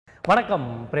வணக்கம்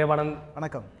பிரேமானந்த்.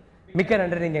 வணக்கம். மிக்க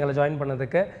நன்றி நீங்கள் எங்களை ஜாயின்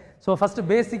பண்ணதுக்கு. ஸோ ஃபஸ்ட்டு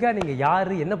பேசிக்காக நீங்கள்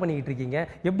யார், என்ன பண்ணிக்கிட்டு இருக்கீங்க,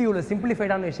 எப்படி இவ்வளோ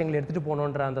சிம்பிளிஃபைடான விஷயங்களை எடுத்துகிட்டு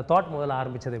போகணுன்ற அந்த தாட் முதல்ல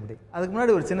ஆரம்பித்தது எப்படி? அதுக்கு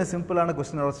முன்னாடி ஒரு சின்ன சிம்பிளான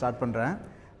கொஸ்டினோட ஸ்டார்ட் பண்ணுறேன்.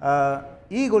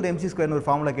 E=mc² ஒரு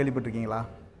ஃபார்முலா கேள்விப்பட்டிருக்கீங்களா?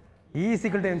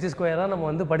 E=mc² தான் நம்ம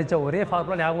வந்து படித்த ஒரே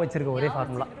ஃபார்முலா, ஞாபகம் வச்சிருக்க ஒரே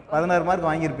ஃபார்முலா. 16 மார்க்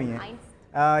வாங்கியிருப்பீங்க.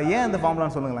 ஏன் அந்த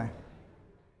ஃபார்முலான்னு சொல்லுங்களேன்.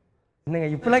 என்னங்க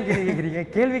இப்பெல்லாம் கேள்வி கேட்குறீங்க?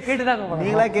 கேள்வி கேட்டுதான்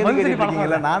நீங்களா கேள்வி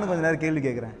கேட்குறீங்களா? நானும் கொஞ்ச நேரம் கேள்வி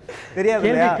கேட்குறேன். தெரியாது,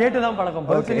 கேட்டுதான் பழக்கம்,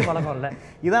 பதில் பழக்கம் இல்லை.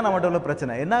 இதான் நம்மகிட்ட உள்ள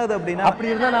பிரச்சனை. என்ன ஆகுது அப்படின்னா, அப்படி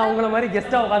இருந்தால் நான் உங்களை மாதிரி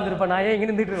கெஸ்ட்டாக உட்காந்துருப்பேன். நான் ஏன் இங்கே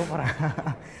இருந்துட்டு இருக்க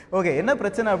போகிறேன்? ஓகே, என்ன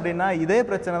பிரச்சனை அப்படின்னா, இதே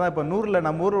பிரச்சனை தான். இப்போ 100ல்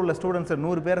நம்ம ஊரில் உள்ள ஸ்டூடெண்ட்ஸை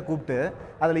 100 பேரை கூப்பிட்டு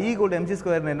அதில்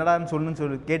E=mc² என்னடான்னு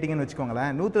சொல்லி கேட்டிங்கன்னு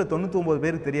வச்சுக்கோங்களேன், 199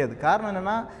 பேருக்கு தெரியாது. காரணம்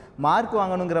என்னென்னா, மார்க்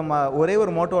வாங்கணுங்கிற ஒரே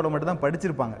ஒரு மோட்டோவோட மட்டும் தான்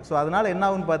படிச்சிருப்பாங்க. ஸோ அதனால் என்ன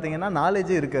ஆகுன்னு பார்த்தீங்கன்னா,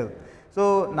 நாலேஜே இருக்காது. ஸோ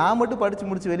நான் மட்டும் படித்து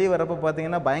முடிச்சு வெளியே வரப்போ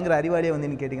பார்த்தீங்கன்னா பயங்கர அறிவாளியாக வந்து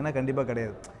கேட்டிங்கன்னா கண்டிப்பாக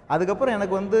கிடையாது. அதுக்கப்புறம்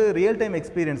எனக்கு வந்து ரியல் டைம்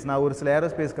எக்ஸ்பீரியன்ஸ், நான் ஒரு சில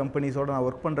ஏரோஸ்பேஸ் கம்பெனிஸோட நான்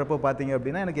ஒர்க் பண்ணுறப்போ பார்த்தீங்க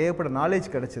அப்படின்னா எனக்கு ஏகப்பட்ட நாலேஜ்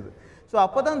கிடச்சிது. ஸோ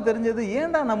அப்போ தான் தெரிஞ்சது,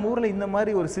 ஏன்டா நம்ம ஊரில் இந்த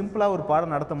மாதிரி ஒரு சிம்பிளாக ஒரு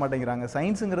பாடம் நடத்த மாட்டேங்கிறாங்க.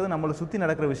 சயின்ஸுங்கிறது நம்மளை சுற்றி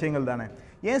நடக்கிற விஷயங்கள் தானே,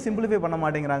 ஏன் சிம்பிளிஃபை பண்ண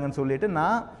மாட்டேங்கிறாங்கன்னு சொல்லிட்டு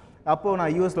அப்போது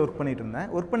நான் யூஎஸில் ஒர்க் பண்ணிட்டு இருந்தேன்.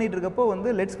 ஒர்க் பண்ணிட்டு இருக்கப்போ வந்து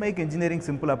லெட்ஸ் மேக் இன்ஜினியரிங்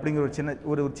சிம்பிள் அப்படிங்கிற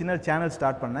ஒரு சின்ன சேனல்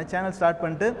ஸ்டார்ட் பண்ணேன். சேனல் ஸ்டார்ட்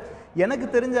பண்ணிட்டு எனக்கு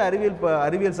தெரிஞ்ச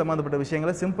அறிவியல் சம்மந்தப்பட்ட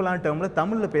விஷயங்களை சிம்பிளான டேர்மில்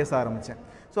தமிழில் பேச ஆரம்பித்தேன்.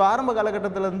 ஸோ ஆரம்ப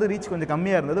காலகட்டத்தில் வந்து ரீச் கொஞ்சம்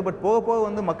கம்மியாக இருந்தது. பட் போக போக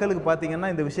வந்து மக்களுக்கு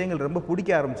பார்த்தீங்கன்னா இந்த விஷயங்கள் ரொம்ப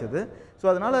பிடிக்க ஆரம்பிச்சது. ஸோ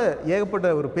அதனால்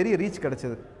ஏகப்பட்ட ஒரு பெரிய ரீச்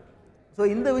கிடச்சிது. ஸோ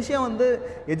இந்த விஷயம் வந்து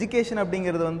எஜுகேஷன்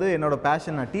அப்படிங்கிறது வந்து என்னோட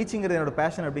பேஷன், நான் டீச்சிங்கிறது என்னோட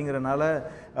பேஷன் அப்படிங்கிறனால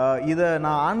இதை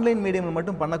நான் ஆன்லைன் மீடியமில்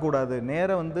மட்டும் பண்ணக்கூடாது,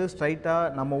 நேராக வந்து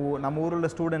ஸ்ட்ரைட்டாக நம்ம ஊரில்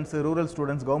students, rural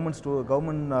students,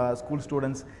 government school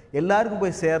students எல்லாருக்கும்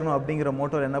போய் சேரணும் அப்படிங்கிற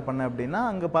மோட்டோவில் என்ன பண்ணேன் அப்படின்னா,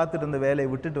 அங்கே பார்த்துட்டு இருந்த வேலையை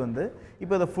விட்டுட்டு வந்து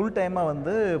இப்போ இதை ஃபுல் டைமாக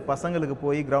வந்து பசங்களுக்கு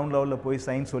போய் கிரவுண்ட் லெவலில் போய்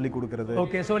சயின்ஸ் சொல்லி கொடுக்குறது.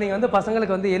 ஓகே, ஸோ நீங்கள் வந்து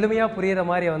பசங்களுக்கு வந்து எளிமையாக புரிகிற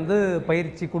மாதிரி வந்து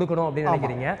பயிற்சி கொடுக்கணும் அப்படின்னு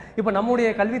நினைக்கிறீங்க. இப்போ நம்முடைய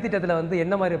கல்வி திட்டத்தில் வந்து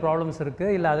என்ன மாதிரி ப்ராப்ளம்ஸ்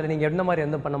இருக்குது, இல்லை அதில் நீங்கள் என்ன மாதிரி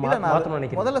வந்து மாற்றணும்னு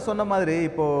நினைக்கிறீங்க? முதல்ல சொன்ன மாதிரி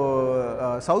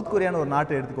இப்போது சவுத் கொரியான்னு ஒரு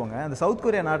நாட்டை எடுத்துக்கோங்க. அந்த சவுத்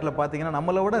கொரியா நாட்டில் பார்த்தீங்கன்னா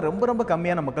நம்மளோட ரொம்ப ரொம்ப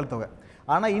கம்மியான மக்கள் தொகை.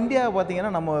 ஆனால் இந்தியா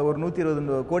பார்த்தீங்கன்னா நம்ம ஒரு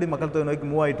 120 கோடி மக்கள் தொகை நோக்கி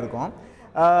மூவ் ஆகிட்டு இருக்கோம்.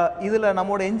 இதில்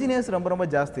நம்மளோட என்ஜினியர்ஸ் ரொம்ப ரொம்ப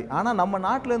ஜாஸ்தி. ஆனால் நம்ம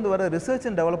நாட்டிலேருந்து வர ரிசர்ச்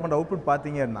அண்ட் டெவலப்மெண்ட் அவுட்புட்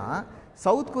பார்த்தீங்கன்னா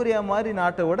சவுத் கொரியா மாதிரி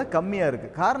நாட்டை விட கம்மியாக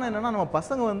இருக்குது. காரணம் என்னென்னா, நம்ம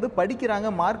பசங்க வந்து படிக்கிறாங்க,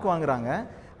 மார்க் வாங்குறாங்க,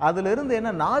 அதிலிருந்து என்ன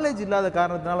நாலேஜ் இல்லாத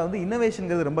காரணத்தினால வந்து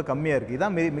இன்னோவேஷனுங்கிறது ரொம்ப கம்மியாக இருக்குது.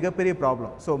 இதுதான் மிகப்பெரிய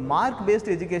ப்ராப்ளம். ஸோ மார்க்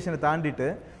பேஸ்டு எஜுகேஷனை தாண்டிட்டு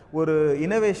ஒரு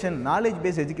இனோவேஷன், நாலேஜ்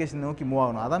பேஸ்ட் எஜுகேஷன் நோக்கி மூவ்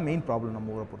ஆகணும். அதான் மெயின் ப்ராப்ளம்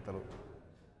நம்ம ஊரை பொறுத்தளவு.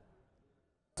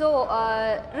 ஸோ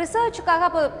ரிசர்ச்சுக்காக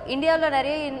அப்போ இந்தியாவில்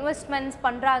நிறைய இன்வெஸ்ட்மெண்ட்ஸ்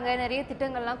பண்ணுறாங்க, நிறைய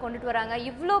திட்டங்கள்லாம் கொண்டுட்டு வராங்க.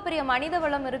 இவ்வளோ பெரிய மனித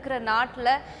வளம் இருக்கிற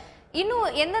நாட்டில்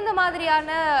இன்னும் எந்தெந்த மாதிரியான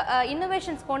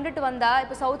இன்னோவேஷன்ஸ் கொண்டுட்டு வந்தால்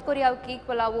இப்போ சவுத் கொரியாவுக்கு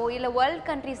ஈக்குவலாகவோ இல்லை வேர்ல்ட்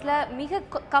கண்ட்ரீஸில் மிக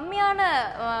கம்மியான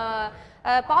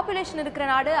பாப்புலேஷன் இருக்கிற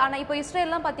நாடு, ஆனால் இப்போ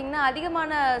இஸ்ரேல்லாம் பார்த்தீங்கன்னா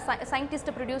அதிகமான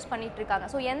சயின்டிஸ்ட்டை ப்ரொடியூஸ் பண்ணிட்டு இருக்காங்க.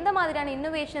 ஸோ எந்த மாதிரியான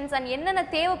இன்னோவேஷன்ஸ் அண்ட் என்னென்ன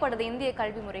தேவைப்படுது இந்திய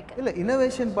கல்வி முறைக்கு? இல்லை,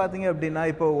 இன்னோவேஷன் பார்த்தீங்க அப்படின்னா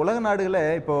இப்போ உலக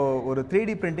நாடுகளில் இப்போ ஒரு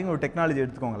 3D பிரிண்டிங் ஒரு டெக்னாலஜி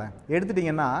எடுத்துக்கோங்களேன்.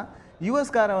 எடுத்துட்டிங்கன்னா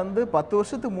யூஎஸ்காரன் வந்து 10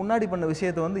 வருஷத்துக்கு முன்னாடி பண்ண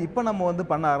விஷயத்தை வந்து இப்போ நம்ம வந்து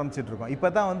பண்ண ஆரம்பிச்சிட்டு இருக்கோம். இப்போ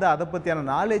தான் வந்து அதை பற்றியான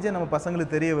நாலேஜே நம்ம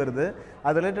பசங்களுக்கு தெரிய வருது,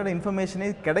 அது ரிலேட்டட் இன்ஃபர்மேஷனே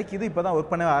கிடைக்கிது, இப்போ தான்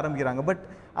ஒர்க் பண்ண ஆரம்பிக்கிறாங்க. பட்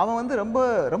அவன் வந்து ரொம்ப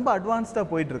ரொம்ப அட்வான்ஸ்டாக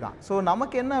போயிட்டுருக்கான். ஸோ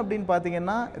நமக்கு என்ன அப்படின்னு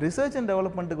பார்த்தீங்கன்னா, ரிசர்ச் அண்ட்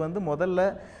டெவலப்மெண்ட்டுக்கு வந்து முதல்ல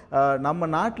நம்ம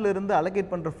நாட்டில் இருந்து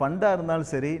அலோகேட் பண்ணுற ஃபண்டாக இருந்தாலும்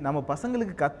சரி, நம்ம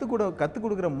பசங்களுக்கு கற்றுக்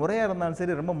கொடுக்குற முறையாக இருந்தாலும்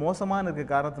சரி, ரொம்ப மோசமான இருக்க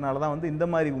காரணத்தினால தான் வந்து இந்த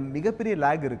மாதிரி மிகப்பெரிய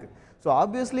லேக் இருக்குது. ஸோ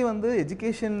ஆப்வியஸ்லி வந்து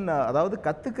எஜுகேஷன், அதாவது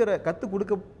கற்றுக்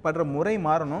கொடுக்கப்படுற முறை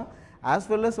மாறணும். ஆஸ்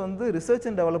வெல் அஸ் வந்து ரிசர்ச்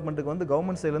அண்ட் டெவலப்மெண்ட்டுக்கு வந்து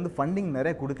கவர்மெண்ட் சைட்லேருந்து ஃபண்டிங்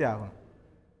நிறைய கொடுத்தே ஆகணும்.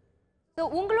 ஸோ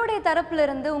உங்களுடைய தரப்புல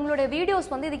இருந்து உங்களுடைய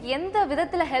வீடியோஸ் வந்து இதுக்கு எந்த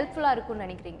விதத்தில் ஹெல்ப்ஃபுல்லாக இருக்கும்னு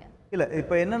நினைக்கிறீங்க? இல்லை,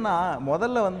 இப்போ என்னென்னா,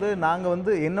 முதல்ல வந்து நாங்கள்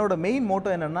வந்து என்னோட மெயின் மோட்டோ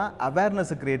என்னென்னா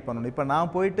அவேர்னஸை க்ரியேட் பண்ணணும். இப்போ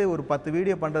நான் போயிட்டு ஒரு 10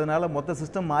 வீடியோ பண்ணுறதுனால மொத்த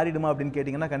சிஸ்டம் மாறிடுமா அப்படின்னு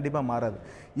கேட்டிங்கன்னா கண்டிப்பாக மாறாது.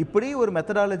 இப்படி ஒரு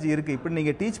மெத்தடாலஜி இருக்குது. இப்படி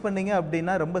நீங்கள் டீச் பண்ணீங்க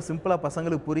அப்படின்னா ரொம்ப சிம்பிளாக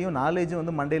பசங்களுக்கு புரியும், நாலேஜும்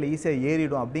வந்து மண்டையில் ஈஸியாக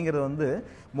ஏறிடும். அப்படிங்கிறது வந்து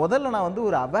முதல்ல நான் வந்து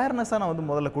ஒரு அவேர்னஸாக நான் வந்து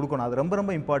முதல்ல கொடுக்கணும். அது ரொம்ப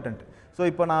ரொம்ப இம்பார்ட்டண்ட். ஸோ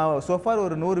இப்போ நான் சோஃபார்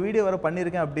ஒரு 100 வீடியோ வரை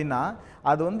பண்ணியிருக்கேன் அப்படின்னா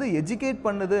அது வந்து எஜுகேட்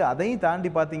பண்ணுது. அதையும் தாண்டி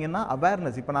பார்த்தீங்கன்னா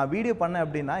அவேர்னஸ். இப்போ நான் வீடியோ பண்ணேன்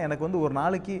அப்படின்னா எனக்கு வந்து ஒரு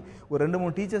நாளைக்கு ஒரு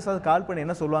 2-3 டீச்சர்ஸாவது கால் பண்ணி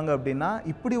என்ன சொல்லுவாங்க அப்படின்னா,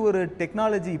 இப்படி ஒரு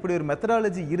டெக்னாலஜி, இப்படி ஒரு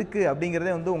மெத்தடாலஜி இருக்குது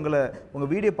அப்படிங்கிறதே வந்து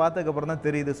உங்கள் வீடியோ பார்த்ததுக்கப்புறம் தான்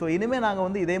தெரியுது. ஸோ இனிமேல் நாங்கள்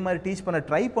வந்து இதே மாதிரி டீச் பண்ண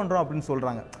ட்ரை பண்ணுறோம் அப்படின்னு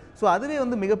சொல்கிறாங்க. ஸோ அதுவே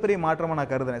வந்து மிகப்பெரிய மாற்றமாக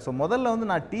நான் கருதுறேன். ஸோ முதல்ல வந்து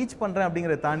நான் டீச் பண்ணுறேன்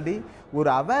அப்படிங்கிறத தாண்டி ஒரு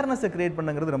அவேர்னஸை க்ரியேட்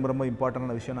பண்ணுங்கிறது ரொம்ப ரொம்ப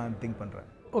இம்பார்ட்டண்டான விஷயம் நான் திங்க் பண்ணுறேன்.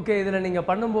 ஓகே, இதில் நீங்கள்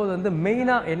பண்ணும்போது வந்து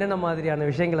மெயினாக என்னென்ன மாதிரியான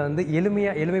விஷயங்களை வந்து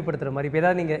எளிமைப்படுத்துகிற மாதிரி, இப்போ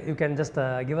ஏதாவது நீங்கள் you can just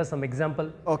give us some example?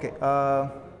 Okay,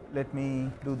 let me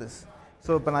do this.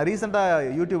 So இப்போ நான் ரீசெண்டாக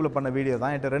யூடியூப்பில் பண்ண வீடியோ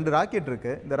தான். என்கிட்ட 2 ராக்கெட்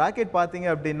இருக்குது. இந்த ராக்கெட் பார்த்தீங்க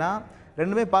அப்படின்னா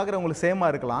ரெண்டுமே பார்க்குறவங்களுக்கு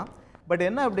சேமாக இருக்கலாம். பட்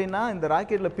என்ன அப்படின்னா இந்த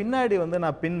ராக்கெட்டில் பின்னாடி வந்து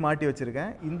நான் பின் மாட்டி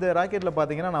வச்சுருக்கேன். இந்த ராக்கெட்டில்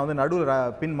பார்த்தீங்கன்னா நான் வந்து நடுவில்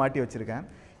பின் மாட்டி வச்சுருக்கேன்.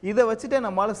 இதை வச்சுட்டே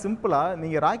நம்மளால் சிம்பிளாக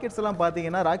நீங்கள் ராக்கெட்ஸ் எல்லாம்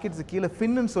பார்த்தீங்கன்னா ராக்கெட்ஸ் கீழே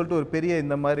ஃபின்னு சொல்லிட்டு ஒரு பெரிய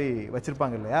இந்த மாதிரி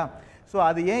வச்சுருப்பாங்க இல்லையா? ஸோ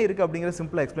அது ஏன் இருக்குது அப்படிங்கிறத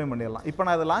சிம்பிளாக எக்ஸ்பிளைன் பண்ணிடலாம். இப்போ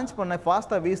நான் அதை லான்ச் பண்ணேன்,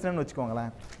 ஃபாஸ்ட்டாக வீசினேன்னு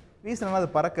வச்சுக்கோங்களேன், வீசினேன்னா அது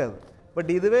பறக்காது.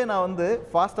 பட் இதுவே நான் வந்து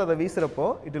ஃபாஸ்ட்டாக அதை வீசுகிறப்போ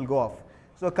it will go of.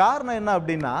 So காரணம் என்ன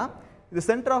அப்படின்னா இது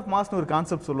சென்டர் ஆஃப் மாஸ்னு ஒரு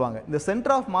கான்செப்ட் சொல்லுவாங்க. இந்த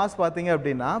சென்டர் ஆஃப் மாஸ் பார்த்தீங்க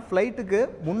அப்படின்னா ஃப்ளைட்டுக்கு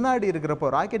முன்னாடி இருக்கிறப்போ,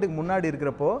 ராக்கெட்டுக்கு முன்னாடி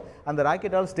இருக்கிறப்போ அந்த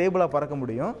ராக்கெட்டால் ஸ்டேபிளாக பறக்க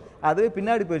முடியும். அதுவே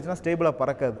பின்னாடி போயிடுச்சுன்னா ஸ்டேபிளாக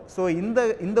பறக்காது. ஸோ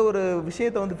இந்த ஒரு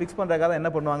விஷயத்தை வந்து ஃபிக்ஸ் பண்ணுறதுக்காக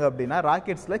என்ன பண்ணுவாங்க அப்படின்னா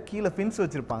ராக்கெட்ஸில் கீழே ஃபின்ஸ்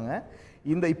வச்சுருப்பாங்க.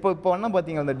 இப்போ ஒன்றா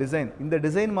பார்த்தீங்க அந்த இந்த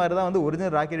டிசைன் மாதிரி தான் வந்து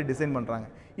ஒரிஜினல் ராக்கெட்டை டிசைன் பண்ணுறாங்க.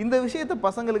 இந்த விஷயத்தை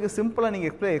பசங்களுக்கு சிம்பிளாக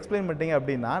நீங்கள் எக்ஸ்பிளைன் பண்ணிட்டீங்க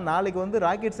அப்படின்னா நாளைக்கு வந்து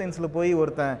ராக்கெட் சயின்ஸில் போய்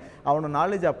ஒருத்தன் அவனோட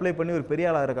நாலேஜ் அப்ளை பண்ணி ஒரு பெரிய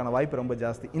ஆளாகிறதுக்கான வாய்ப்பு ரொம்ப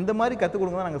ஜாஸ்தி. இந்த மாதிரி கற்றுக்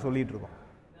கொடுங்க தான் நாங்கள் சொல்லிட்டு இருக்கோம்.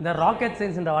 இந்த ராக்கெட்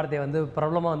சயின்ஸ்ன்ற வார்த்தையை வந்து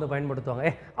பிரபலமாக வந்து பயன்படுத்துவாங்க.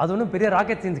 அது ஒன்றும் பெரிய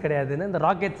ராக்கெட் சயின்ஸ் கிடையாதுன்னு. இந்த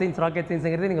ராக்கெட்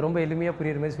சயின்ஸுங்கிறது நீங்கள் ரொம்ப எளிமையாக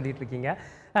புரியுற மாதிரி சொல்லிட்டு இருக்கீங்க.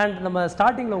 அண்ட் நம்ம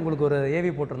ஸ்டார்டிங்கில் உங்களுக்கு ஒரு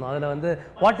ஏவி போட்டிருந்தோம். அதில் வந்து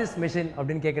வாட் இஸ் மெஷின்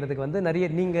அப்படின்னு கேட்குறதுக்கு வந்து நிறைய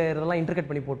நீங்கள் இதெல்லாம் இன்டர்கட்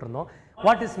பண்ணி போட்டிருந்தோம்.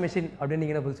 வாட் இஸ் மெஷின் அப்படின்னு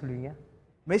நீங்கள் என்ன பதில் சொல்லுவீங்க?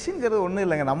 மெஷின்கிறது ஒன்றும்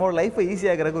இல்லைங்க, நம்மளோட லைஃப்பை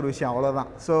ஈஸியாகிறதுக்கு ஒரு விஷயம், அவ்வளோதான்.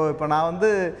 ஸோ இப்போ நான் வந்து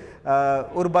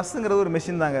ஒரு பஸ்ஸுங்கிறது ஒரு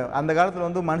மெஷின் தாங்க. அந்த காலத்தில்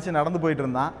வந்து மனுஷன் நடந்து போயிட்டு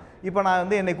இருந்தான். இப்போ நான்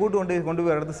வந்து என்னை கொண்டு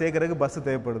போய் இடத்து சேர்க்கறதுக்கு பஸ்ஸு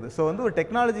தேவைப்படுது. ஸோ வந்து ஒரு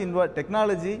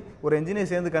டெக்னாலஜி ஒரு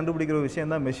இன்ஜினியர் சேர்ந்து கண்டுபிடிக்கிற ஒரு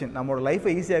விஷயம் தான் மெஷின். நம்மளோட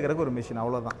லைஃப்பை ஈஸியாகிறதுக்கு ஒரு மெஷின்,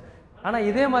 அவ்வளோதான். ஆனால்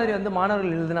இதே மாதிரி வந்து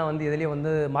மாணவர்கள் எழுதுனா வந்து இதுலேயே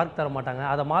வந்து மார்க் தர மாட்டாங்க.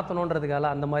 அதை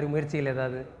மாற்றணுன்றதுக்காக அந்த மாதிரி முயற்சிகள்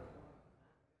ஏதாவது?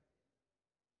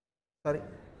 சாரி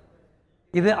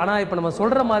இது ஆனால் இப்போ நம்ம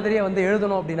சொல்கிற மாதிரியே வந்து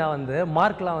எழுதணும் அப்படின்னா வந்து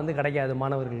மார்க்லாம் வந்து கிடைக்காது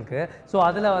மாணவர்களுக்கு. ஸோ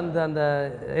அதில் வந்து அந்த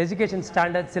எஜுகேஷன்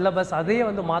ஸ்டாண்டர்ட் சிலபஸ் அதையே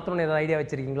வந்து மாற்றணும்னு ஏதாவது ஐடியா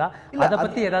வச்சுருக்கீங்களா? அதை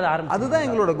பற்றி ஏதாவது ஆரம்பிச்சு? அதுதான்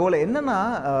எங்களோட கோல். என்னன்னா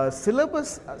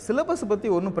சிலபஸ்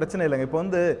பற்றி ஒன்றும் பிரச்சனை இல்லைங்க. இப்போ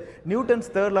வந்து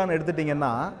நியூட்டன்ஸ் தேர்ட் லான்னு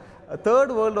எடுத்துட்டிங்கன்னா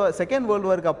செகண்ட்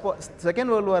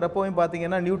வேர்ல்டு வார் அப்போவும்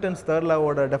பார்த்தீங்கன்னா நியூட்டன்ஸ் தேர்ட்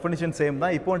லாவோட டெஃபினிஷன் சேம்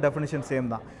தான், இப்போவும் டெஃபினிஷன்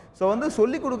சேம் தான். ஸோ வந்து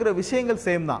சொல்லிக் கொடுக்குற விஷயங்கள்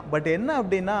சேம் தான். பட் என்ன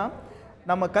அப்படின்னா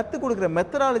நம்ம கற்றுக் கொடுக்குற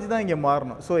மெத்தடாலஜி தான் இங்கே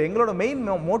மாறணும். ஸோ எங்களோட மெயின்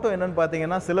மோட்டோ என்னன்னு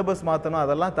பார்த்தீங்கன்னா சிலபஸ் மாற்றணும்,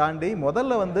 அதெல்லாம் தாண்டி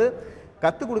முதல்ல வந்து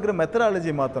கற்றுக் கொடுக்குற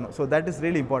மெத்தடாலஜி மாற்றணும். So that is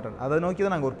really important. அதை நோக்கி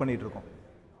தான் நாங்கள் ஒர்க் பண்ணிட்டு இருக்கோம்.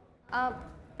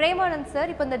 பிரேமானந்த்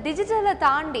சார், இப்போ இந்த டிஜிட்டலை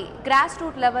தாண்டி கிராஸ்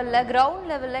ரூட் லெவலில், கிரவுண்ட்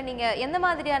லெவலில் நீங்கள் எந்த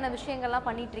மாதிரியான விஷயங்கள்லாம்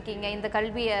பண்ணிட்டு இருக்கீங்க இந்த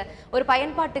கல்வியை ஒரு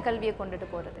பயன்பாட்டு கல்வியை கொண்டுட்டு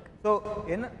போகிறதுக்கு?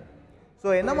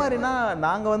 ஸோ என்ன மாதிரினா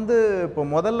நாங்கள் வந்து இப்போ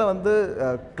முதல்ல வந்து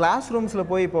கிளாஸ் ரூம்ஸில்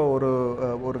போய் இப்போ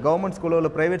ஒரு கவர்மெண்ட் ஸ்கூலோ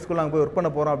இல்லை ப்ரைவேட் ஸ்கூலில் நாங்கள் போய் ஒர்க் பண்ண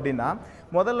போகிறோம் அப்படின்னா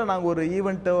முதல்ல நாங்கள் ஒரு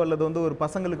ஈவெண்ட்டோ அல்லது வந்து ஒரு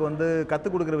பசங்களுக்கு வந்து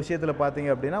கற்றுக் கொடுக்குற விஷயத்தில்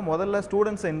பார்த்தீங்க அப்படின்னா முதல்ல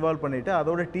ஸ்டூடெண்ட்ஸை இன்வால்வ் பண்ணிவிட்டு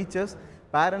அதோட டீச்சர்ஸ்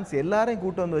பேரண்ட்ஸ் எல்லாரையும்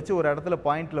கூட்டு வந்து வச்சு ஒரு இடத்துல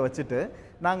பாயிண்டில் வச்சுட்டு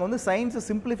நாங்கள் வந்து சயின்ஸை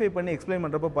சிம்பிளிஃபை பண்ணி எக்ஸ்பிளைன்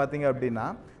பண்ணுறப்போ பார்த்தீங்க அப்படின்னா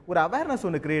ஒரு அவேர்னஸ்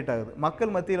ஒன்று கிரியேட் ஆகுது.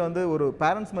 மக்கள் மத்தியில் வந்து ஒரு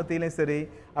பேரண்ட்ஸ் மத்தியிலையும் சரி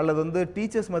அல்லது வந்து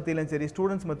டீச்சர்ஸ் மத்தியிலையும் சரி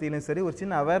ஸ்டூடெண்ட்ஸ் மத்தியிலையும் சரி ஒரு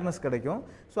சின்ன அவேர்னஸ் கிடைக்கும்.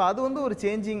 ஸோ அது வந்து ஒரு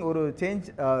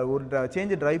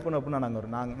சேஞ்சை ட்ரைவ் பண்ண அப்படின்னு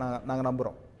நாங்கள்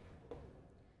நம்புகிறோம்.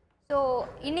 ஸோ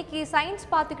இன்னைக்கு சயின்ஸ்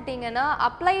பார்த்துக்கிட்டிங்கன்னா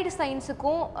அப்ளைடு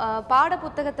சயின்ஸுக்கும் பாட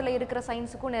புத்தகத்தில் இருக்கிற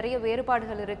சயின்ஸுக்கும் நிறைய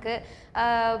வேறுபாடுகள் இருக்குது.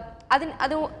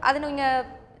 அது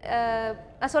நீங்கள்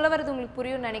நான் சொல்ல வர்றது உங்களுக்கு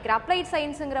புரியும்னு நினைக்கிறேன். அப்ளைட்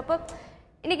சயின்ஸுங்கிறப்ப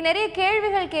இன்னைக்கு நிறைய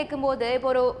கேள்விகள் கேட்கும்போது இப்போ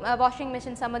ஒரு வாஷிங்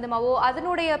மிஷின் சம்மந்தமாகவோ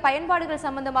அதனுடைய பயன்பாடுகள்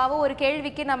சம்மந்தமாகவோ ஒரு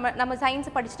கேள்விக்கு நம்ம சயின்ஸ்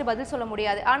படிச்சுட்டு பதில் சொல்ல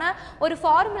முடியாது. ஆனால் ஒரு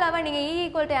ஃபார்முலாவை நீங்கள்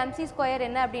E=mc²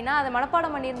 என்ன அப்படின்னா அதை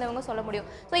மனப்பாடம் பண்ணியிருந்தவங்க சொல்ல முடியும்.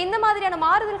 ஸோ இந்த மாதிரியான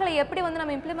மாறுதல்களை எப்படி வந்து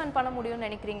நம்ம இம்ப்ளிமெண்ட் பண்ண முடியும்னு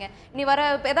நினைக்கிறீங்க? நீ வர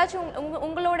ஏதாச்சும்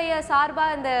உங்களுடைய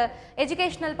சார்பாக இந்த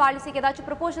எஜுகேஷனல் பாலிசிக்கு ஏதாச்சும்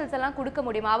ப்ரொபோசல்ஸ் எல்லாம் கொடுக்க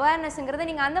முடியுமா? அவேர்னஸ்ங்கிறத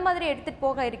நீங்கள் அந்த மாதிரி எடுத்துகிட்டு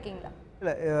போக இருக்கீங்களா?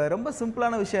 இல்லை, ரொம்ப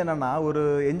சிம்பிளான விஷயம் என்னென்னா ஒரு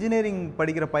என்ஜினியரிங்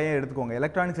படிக்கிற பையன் எடுத்துக்கோங்க,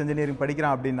 எலக்ட்ரானிக்ஸ் இன்ஜினியரிங்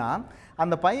படிக்கிறான் அப்படின்னா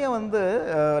அந்த பையன் வந்து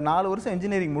 4 வருஷம்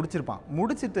இன்ஜினியரிங்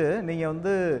முடிச்சுட்டு நீங்கள்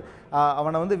வந்து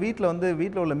அவனை வந்து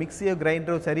வீட்டில் உள்ள மிக்சியோ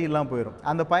கிரைண்டரோ சரியில்லாமல் போயிடும்.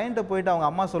 அந்த பையன்கிட்ட போயிட்டு அவங்க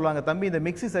அம்மா சொல்லுவாங்க, தம்பி இந்த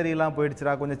மிக்சி சரியில்லாமல்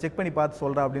போயிடுச்சுரா, கொஞ்சம் செக் பண்ணி பார்த்து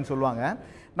சொல்கிறா அப்படின்னு சொல்லுவாங்க.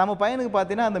 நம்ம பையனுக்கு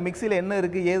பார்த்தீங்கன்னா அந்த மிக்சியில் என்ன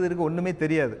இருக்குது ஏது இருக்குது ஒன்றுமே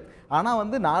தெரியாது. ஆனால்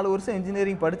வந்து 4 வருஷம்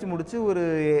இன்ஜினியரிங் படித்து முடிச்சு ஒரு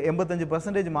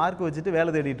 85% மார்க் வச்சுட்டு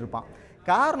வேலை தேடிட்டு இருப்பான்.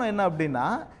 காரணம் என்ன அப்படின்னா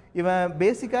இவன்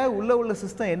பேசிக்காக உள்ள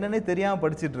சிஸ்டம் என்னன்னே தெரியாமல்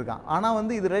படிச்சுட்டு இருக்கான். ஆனால்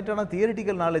வந்து இது ரிலேட்டடான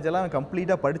தியரிட்டிக்கல் நாலேஜ் எல்லாம் அவன்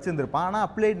கம்ப்ளீட்டாக படிச்சிருந்திருப்பான். ஆனால்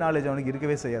அப்ளைட் நாலேஜ் அவனுக்கு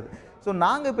இருக்கவே செய்யாது. ஸோ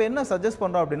நாங்கள் இப்போ என்ன சஜஸ்ட்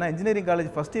பண்ணுறோம் அப்படின்னா இன்ஜினியரிங்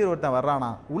காலேஜ் ஃபஸ்ட் இயர் ஒருத்தன்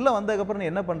வர்றானா உள்ளே வந்ததுக்கப்புறம் நீ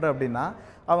என்ன பண்ணுற அப்படின்னா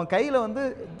அவன் கையில் வந்து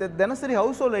தினசரி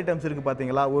ஹவுஸ் ஹோல்ட் ஐட்டம்ஸ் இருக்குது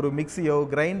பார்த்தீங்களா, ஒரு மிக்சியோ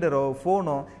கிரைண்டரோ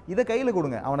ஃபோனோ, இதை கையில்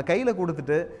கொடுங்க. அவனை கையில்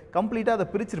கொடுத்துட்டு கம்ப்ளீட்டாக அதை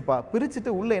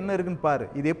பிரிச்சுட்டு உள்ளே என்ன இருக்குன்னு பாரு,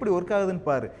 இது எப்படி ஒர்க் ஆகுதுன்னு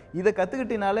பாரு. இதை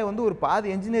கற்றுக்கிட்டினாலே வந்து ஒரு பாதி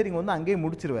இன்ஜினியரிங் வந்து அங்கேயே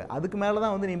முடிச்சிருவேன். அதுக்கு மேலே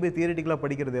தான் வந்து நீ போய் தியரிட்டிக்கலாக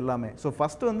படிக்கிறது எல்லாமே. ஸோ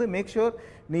ஃபஸ்ட்டு வந்து மேக் ஷூர்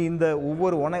நீ இந்த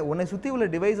ஒவ்வொரு உன்னை சுற்றி உள்ள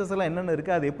டிவைசஸ் எல்லாம் என்னென்ன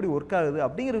இருக்குது அது எப்படி ஒர்க் ஆகுது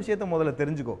அப்படிங்கிற விஷயத்த முதல்ல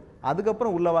தெரிஞ்சுக்கோ.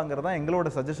 அதுக்கப்புறம் உள்ளே வாங்குறது தான் எங்களோட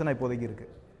சஜஷனாக இப்போதைக்கு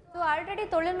இருக்குது. ஸோ ஆல்ரெடி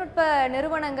தொழில்நுட்ப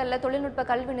நிறுவனங்களில் தொழில்நுட்ப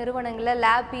கல்வி நிறுவனங்களில்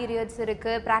லேப் பீரியட்ஸ்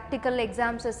இருக்குது, ப்ராக்டிக்கல்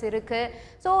எக்ஸாம்ஸஸ் இருக்குது.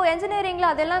 ஸோ என்ஜினியரிங்கில்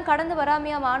அதெல்லாம் கடந்து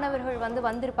வராமையாக மாணவர்கள்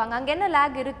வந்திருப்பாங்க. அங்கே என்ன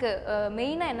லேக் இருக்குது,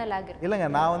 மெயினாக என்ன லேக் இருக்குது? இல்லைங்க,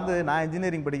 நான்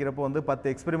இன்ஜினியரிங் படிக்கிறப்போ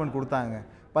 10 எக்ஸ்பெரிமெண்ட் கொடுத்தாங்க.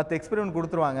 10 எக்ஸ்பெரிமெண்ட்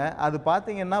கொடுத்துருவாங்க. அது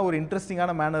பார்த்தீங்கன்னா ஒரு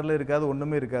இன்ட்ரெஸ்டிங்கான மேனரில் இருக்காது,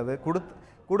 ஒன்றுமே இருக்காது.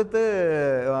 கொடுத்து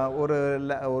ஒரு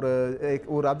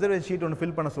ஒரு அப்சர்வேஷன் ஷீட் ஒன்று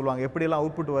ஃபில் பண்ண சொல்லுவாங்க, எப்படியெல்லாம்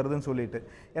அவுட்புட் வருதுன்னு சொல்லிட்டு.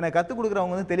 எனக்கு கற்றுக்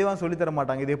கொடுக்குறவங்க தெளிவாக சொல்லித்தர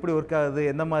மாட்டாங்க, இது எப்படி ஒர்க் ஆகுது,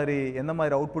 எந்த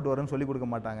மாதிரி அவுட்புட் வரும்னு சொல்லி கொடுக்க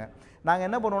மாட்டாங்க. நாங்கள்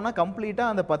என்ன பண்ணுவோம்னா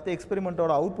கம்ப்ளீட்டாக அந்த 10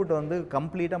 எக்ஸ்பெரிமெண்ட்டோட அவுட்புட்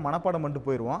கம்ப்ளீட்டாக மனப்பாடம் பண்ணிட்டு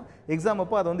போயிடுவோம். எக்ஸாம்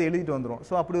அப்போ அதை எழுதிட்டு வந்துடும்.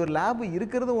 ஸோ அப்படி ஒரு லேப்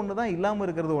இருக்கிறது ஒன்று தான், இல்லாமல்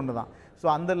இருக்கிறது ஒன்று தான். ஸோ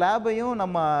அந்த லேபையும்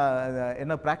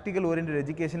நம்ம ப்ராக்டிக்கல் ஓரியன்ட்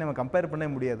எஜுகேஷன் நம்ம கம்பேர் பண்ண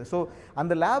முடியாது. ஸோ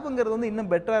அந்த லேபுங்கிறது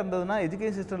இன்னும் பெட்டராக இருந்ததுன்னா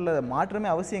எஜுகேஷன் சிஸ்டமில் மாற்றமே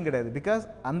அவசியம் கிடையாது. பிகாஸ்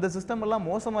அந்த சிஸ்டம் எல்லாம்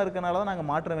மோசமாக இருக்கனால தான் நாங்கள்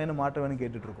மாற்ற வேணும்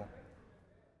கேட்டுட்ருக்கோம்.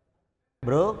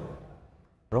 ப்ரோ,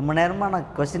 ரொம்ப நேரமாக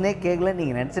நான் கொஸ்டினே கேட்கல,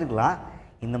 நீங்கள் நினச்சிருக்கலாம்.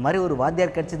 இந்த மாதிரி ஒரு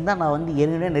வாத்தியார் கிடச்சிருந்தா நான்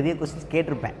ஏற்கனவே நிறைய கொஸ்டின்ஸ்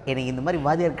கேட்டிருப்பேன். எனக்கு இந்த மாதிரி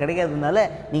வாத்தியார் கிடைக்காததுனால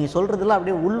நீங்கள் சொல்கிறதெல்லாம்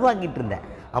அப்படியே உள்வாங்கிட்டு இருந்தேன்.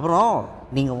 அப்புறம்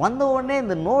நீங்கள் வந்த உடனே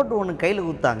இந்த நோட்டு ஒன்று கையில்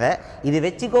கொடுத்தாங்க, இதை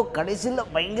வச்சுக்கோ கடைசியில்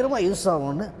பயங்கரமாக யூஸ்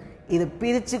ஆகும்னு இதை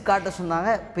பிரித்து காட்ட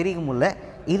சொன்னாங்க. பிரிக்க முடியல.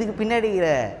 இதுக்கு பின்னாடி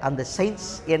அந்த சயின்ஸ்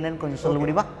என்னன்னு கொஞ்சம் சொல்ல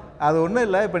முடியுமா? அது ஒன்றும்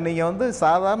இல்லை. இப்போ நீங்கள்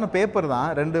சாதாரண பேப்பர் தான்,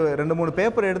 ரெண்டு மூணு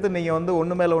பேப்பர் எடுத்து நீங்கள்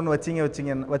ஒன்று மேலே ஒன்று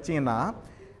வச்சிங்கன்னா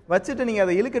வச்சுட்டு நீங்கள்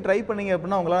அதை இழுக்க ட்ரை பண்ணீங்க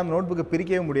அப்படின்னா உங்களால் அந்த நோட் புக்கை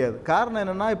பிரிக்கவே முடியாது. காரணம்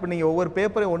என்னென்னா, இப்போ நீங்கள் ஒவ்வொரு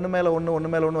பேப்பரையும் ஒன்று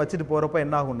மேலே ஒன்று வச்சுட்டு போகிறப்ப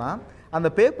என்ன ஆகும்னா, அந்த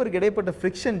பேப்பருக்கு இடைப்பட்ட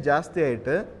ஃப்ரிக்ஷன் ஜாஸ்தி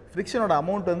ஆகிட்டு ஃப்ரிக்ஷனோட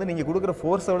அமௌண்ட் நீங்கள் கொடுக்குற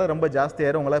ஃபோர்ஸை விட ரொம்ப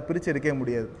ஜாஸ்தியாயிரும். உங்களால் பிரித்து எடுக்கவே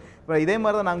முடியாது. இப்போ இதே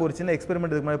மாதிரி தான் நாங்கள் ஒரு சின்ன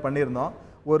எக்ஸ்பெரிமெண்ட் இதுக்கு மாதிரி பண்ணியிருந்தோம்.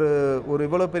 ஒரு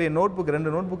இவ்வளோ பெரிய நோட் புக்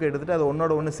 2 நோட் புக் எடுத்துகிட்டு அதை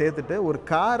ஒன்று சேர்த்துட்டு ஒரு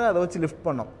காரை அதை வச்சு லிஃப்ட்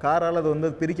பண்ணோம். காரால்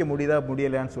அது பிரிக்க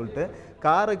முடியலையான்னு சொல்லிட்டு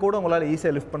காரை கூட உங்களால்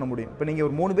ஈஸியாக லிஃப்ட் பண்ண முடியும். இப்போ நீங்கள்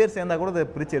ஒரு 3 பேர் சேர்ந்தா கூட அதை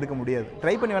பிரித்து எடுக்க முடியாது.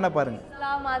 ட்ரை பண்ணி வேணா பாருங்கள்.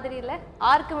 மாதிரி இல்லை,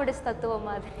 ஆர்க்கிமிடிஸ் தத்துவம்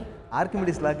மாதிரி.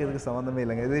 ஆர்க்கிமிடிஸ் லாக்கு இதுக்கு சம்மந்தமே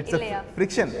இல்லைங்க. இது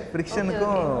இட்ஸ்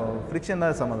ஃப்ரிக்ஷன்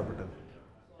தான் சம்மந்தப்பட்டது.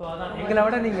 ஸோ அதான் எங்களை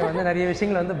விட நீங்கள் நிறைய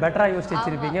விஷயங்களை பெட்டராக யோசிச்சு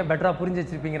வச்சிருப்பீங்க, பெட்டராக புரிஞ்சு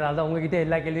வச்சிருப்பீங்கிறதால தான் உங்ககிட்ட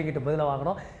எல்லா கேள்வியும் கிட்ட பதிலாக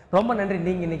வாங்கணும். ரொம்ப நன்றி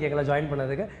நீங்கள் இன்றைக்கி எங்களை ஜாயின்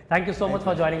பண்ணதுக்கு. Thank you so much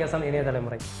for joining us on இணைய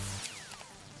தலைமுறை.